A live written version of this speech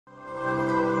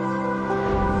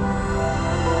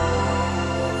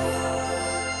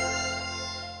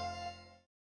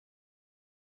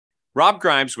Rob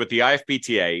Grimes with the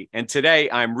IFBTA, and today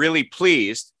I'm really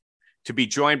pleased to be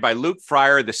joined by Luke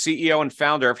Fryer, the CEO and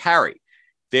founder of Harri.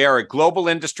 They are a global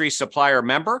industry supplier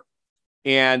member,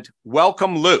 and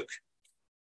welcome, Luke.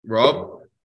 Rob,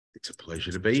 it's a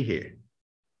pleasure to be here.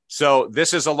 So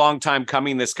this is a long time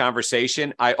coming, this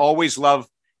conversation. I always love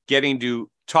getting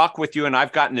to talk with you, and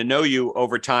I've gotten to know you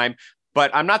over time, but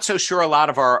I'm not so sure a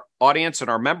lot of our audience and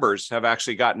our members have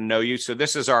actually gotten to know you. So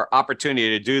this is our opportunity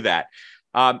to do that.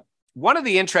 One of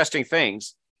the interesting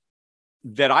things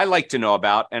that I like to know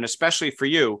about, and especially for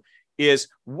you, is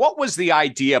what was the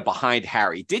idea behind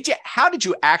Harri? How did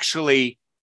you actually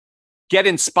get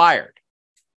inspired?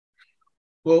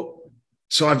 Well,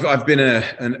 so I've been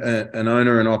an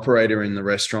owner and operator in the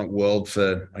restaurant world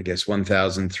for, I guess,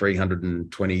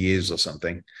 1,320 years or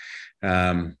something.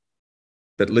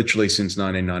 But literally since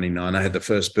 1999, I had the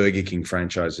first Burger King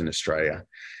franchise in Australia.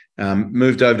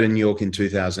 Moved over to New York in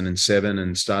 2007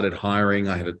 and started hiring.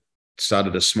 I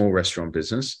started a small restaurant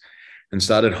business and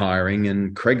started hiring,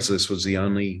 and Craigslist was the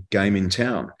only game in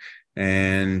town.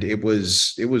 And it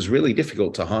was really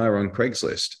difficult to hire on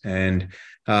Craigslist. And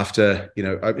after,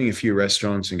 opening a few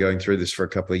restaurants and going through this for a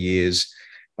couple of years,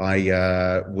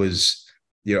 I was,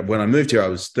 when I moved here, I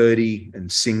was 30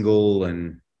 and single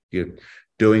and,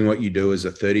 doing what you do as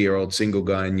a 30-year-old single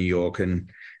guy in New York,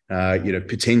 and,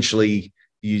 potentially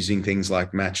using things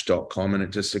like Match.com. And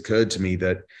it just occurred to me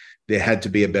that there had to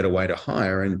be a better way to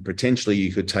hire, and potentially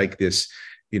you could take this,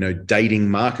 dating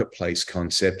marketplace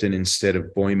concept, and instead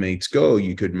of boy meets girl,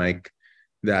 you could make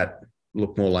that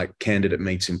look more like candidate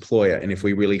meets employer. And if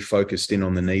we really focused in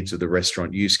on the needs of the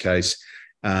restaurant use case,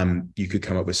 you could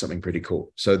come up with something pretty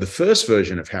cool. So the first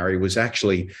version of Harri was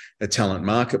actually a talent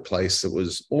marketplace that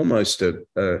was almost a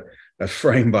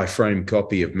frame-by-frame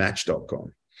copy of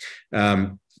Match.com.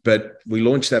 But we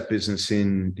launched that business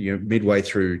in midway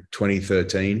through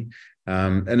 2013,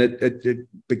 and it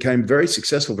became very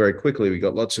successful very quickly. We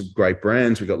got lots of great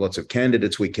brands, we got lots of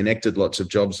candidates, we connected lots of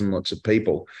jobs and lots of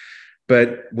people.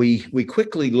 But we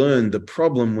quickly learned the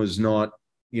problem was not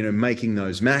making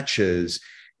those matches.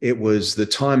 It was the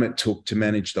time it took to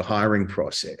manage the hiring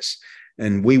process.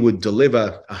 And we would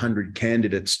deliver 100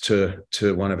 candidates to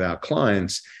one of our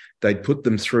clients. They'd put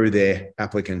them through their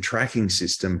applicant tracking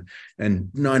system,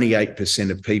 and 98%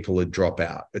 of people would drop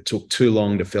out. It took too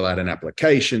long to fill out an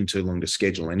application, too long to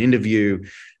schedule an interview.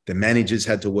 The managers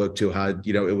had to work too hard.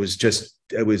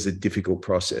 It was a difficult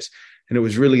process. And it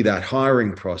was really that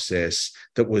hiring process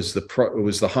that was it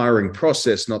was the hiring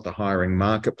process, not the hiring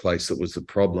marketplace, that was the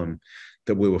problem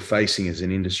that we were facing as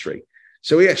an industry.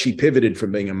 So we actually pivoted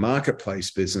from being a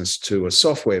marketplace business to a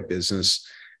software business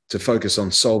to focus on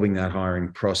solving that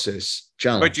hiring process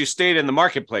challenge. But you stayed in the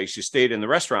marketplace. You stayed in the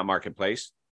restaurant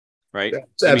marketplace, right?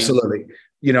 Absolutely.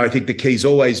 I think the key's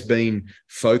always been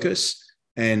focus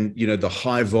and, the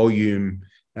high volume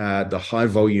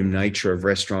nature of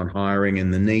restaurant hiring,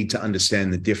 and the need to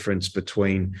understand the difference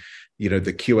between, the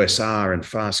QSR and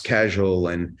fast casual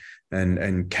and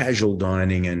casual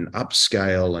dining and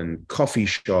upscale and coffee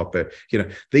shop.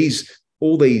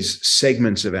 All these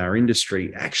segments of our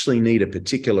industry actually need a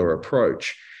particular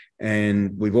approach.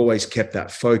 And we've always kept that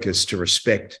focus to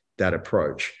respect that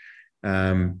approach.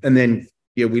 And then,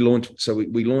 we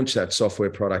launched that software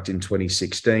product in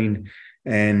 2016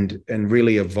 and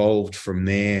really evolved from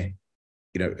there,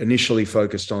 initially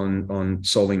focused on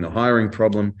solving the hiring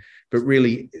problem, but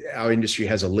really our industry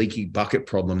has a leaky bucket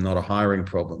problem, not a hiring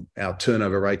problem. Our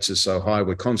turnover rates are so high,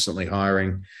 we're constantly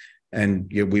hiring.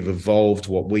 And we've evolved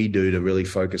what we do to really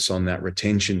focus on that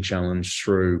retention challenge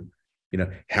through,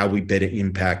 how we better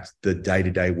impact the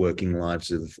day-to-day working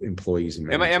lives of employees and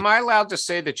managers. Am I allowed to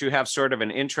say that you have sort of an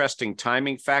interesting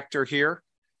timing factor here?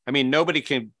 I mean, nobody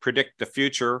can predict the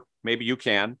future. Maybe you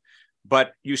can,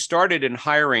 but you started in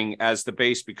hiring as the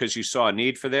base because you saw a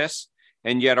need for this.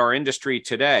 And yet our industry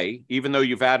today, even though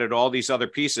you've added all these other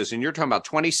pieces, and you're talking about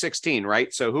 2016,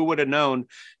 right? So who would have known,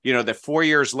 that 4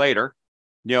 years later,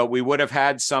 we would have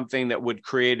had something that would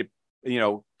create,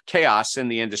 chaos in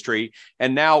the industry.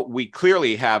 And now we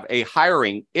clearly have a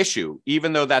hiring issue,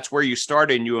 even though that's where you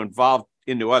started and you evolved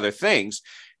into other things.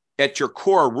 At your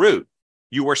core root,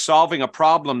 you were solving a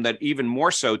problem that even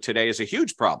more so today is a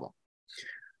huge problem.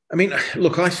 I mean,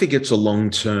 look, I think it's a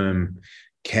long-term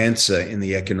cancer in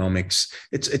the economics.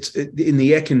 It's in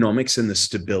the economics and the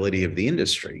stability of the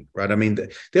industry, right? I mean,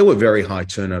 there were very high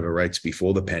turnover rates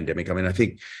before the pandemic. I mean, I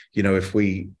think, if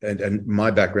we, and my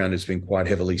background has been quite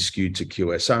heavily skewed to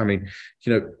QSR. I mean,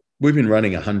 we've been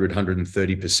running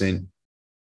 130%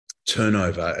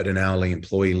 turnover at an hourly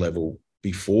employee level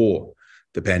before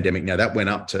the pandemic. Now that went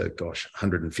up to,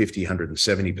 150,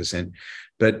 170%.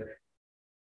 But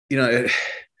you know,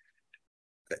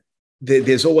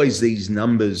 there's always these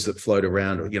numbers that float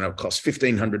around. It costs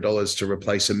 $1,500 to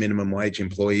replace a minimum wage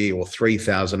employee, or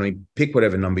 $3,000. I mean, pick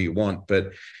whatever number you want.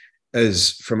 But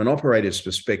as from an operator's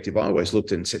perspective, I always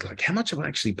looked and said, like, how much have I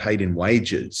actually paid in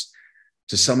wages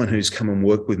to someone who's come and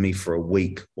worked with me for a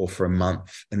week or for a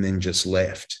month and then just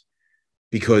left?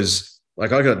 Because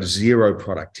like I got zero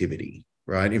productivity,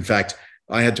 right? In fact,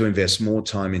 I had to invest more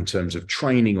time in terms of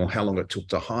training or how long it took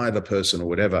to hire the person or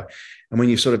whatever. And when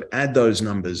you sort of add those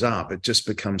numbers up, it just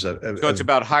becomes so it's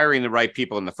about hiring the right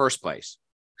people in the first place.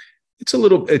 It's a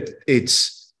little,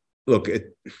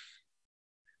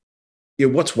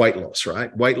 what's weight loss,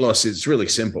 right? Weight loss is really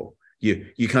simple.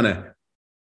 You kind of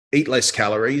eat less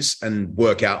calories and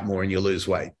work out more and you lose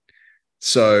weight.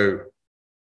 So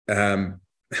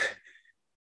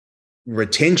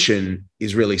retention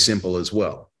is really simple as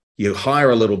well. You hire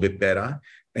a little bit better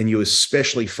and you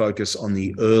especially focus on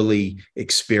the early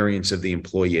experience of the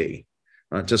employee,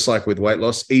 right? Just like with weight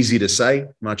loss, easy to say,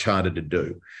 much harder to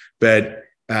do. But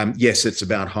yes, it's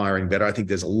about hiring better. I think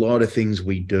there's a lot of things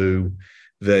we do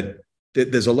that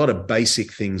there's a lot of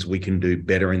basic things we can do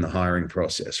better in the hiring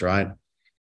process, right?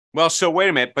 Well, so wait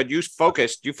a minute, but you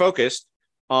focused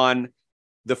on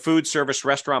the food service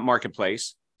restaurant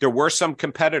marketplace. There were some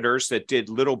competitors that did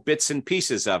little bits and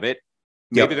pieces of it.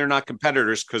 Maybe they're not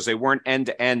competitors because they weren't end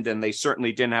to end and they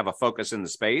certainly didn't have a focus in the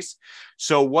space.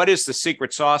 So what is the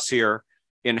secret sauce here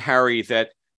in Harri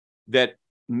that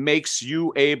makes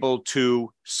you able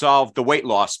to solve the weight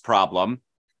loss problem?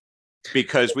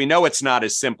 Because we know it's not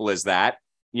as simple as that,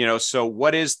 so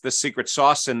what is the secret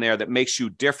sauce in there that makes you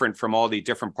different from all the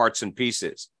different parts and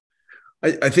pieces?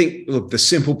 I think, look, the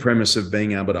simple premise of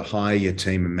being able to hire your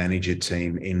team and manage your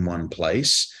team in one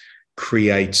place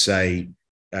creates a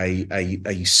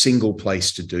single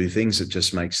place to do things. It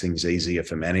just makes things easier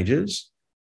for managers.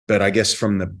 But I guess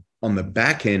on the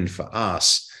back end for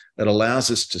us, it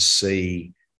allows us to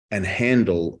see and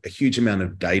handle a huge amount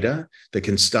of data that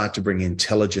can start to bring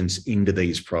intelligence into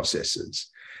these processes.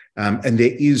 And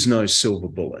there is no silver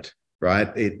bullet,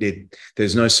 right?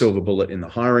 There's no silver bullet in the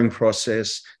hiring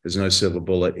process. There's no silver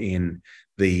bullet in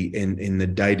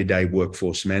the day-to-day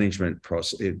workforce management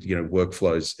process,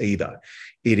 workflows either.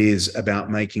 It is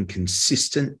about making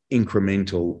consistent,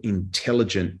 incremental,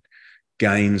 intelligent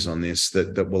gains on this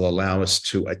that will allow us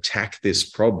to attack this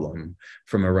problem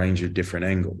from a range of different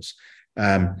angles.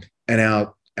 And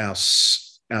our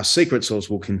secret sauce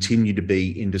will continue to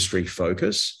be industry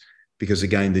focus, because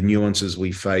again, the nuances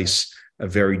we face are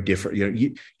very different.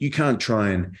 You can't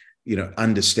try and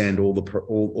understand all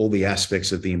the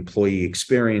aspects of the employee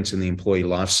experience and the employee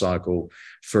life cycle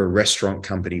for a restaurant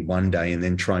company one day and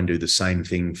then try and do the same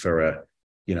thing for a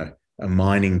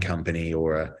mining company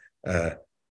or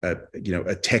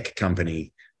a tech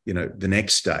company the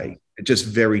next day. Just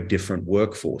very different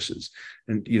workforces.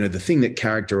 And the thing that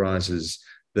characterizes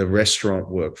the restaurant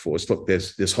workforce, look,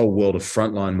 there's this whole world of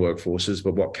frontline workforces,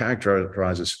 but what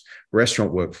characterizes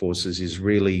restaurant workforces is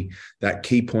really that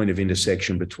key point of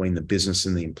intersection between the business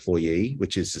and the employee,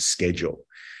 which is the schedule.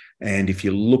 And if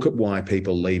you look at why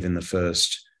people leave in the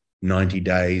first 90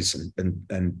 days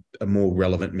and a more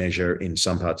relevant measure in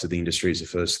some parts of the industry is the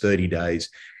first 30 days,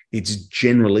 it's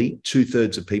generally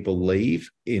 2/3 of people leave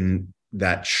in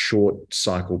that short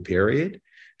cycle period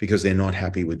because they're not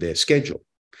happy with their schedule.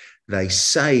 They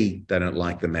say they don't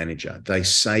like the manager. They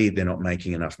say they're not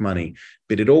making enough money,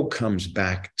 but it all ties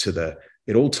back to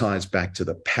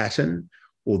the pattern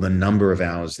or the number of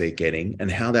hours they're getting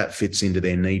and how that fits into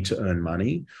their need to earn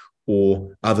money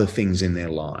or other things in their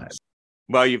lives.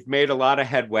 Well, you've made a lot of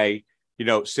headway,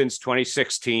 since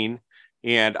 2016.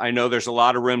 And I know there's a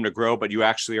lot of room to grow, but you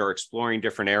actually are exploring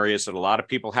different areas that a lot of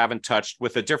people haven't touched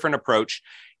with a different approach.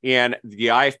 And the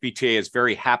IFBTA is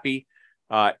very happy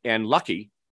and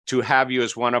lucky to have you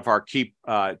as one of our key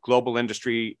global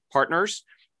industry partners.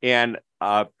 And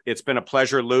it's been a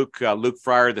pleasure, Luke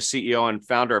Fryer, the CEO and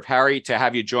founder of Harri, to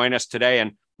have you join us today.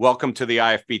 And welcome to the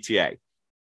IFBTA.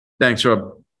 Thanks,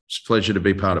 Rob. It's a pleasure to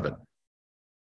be part of it.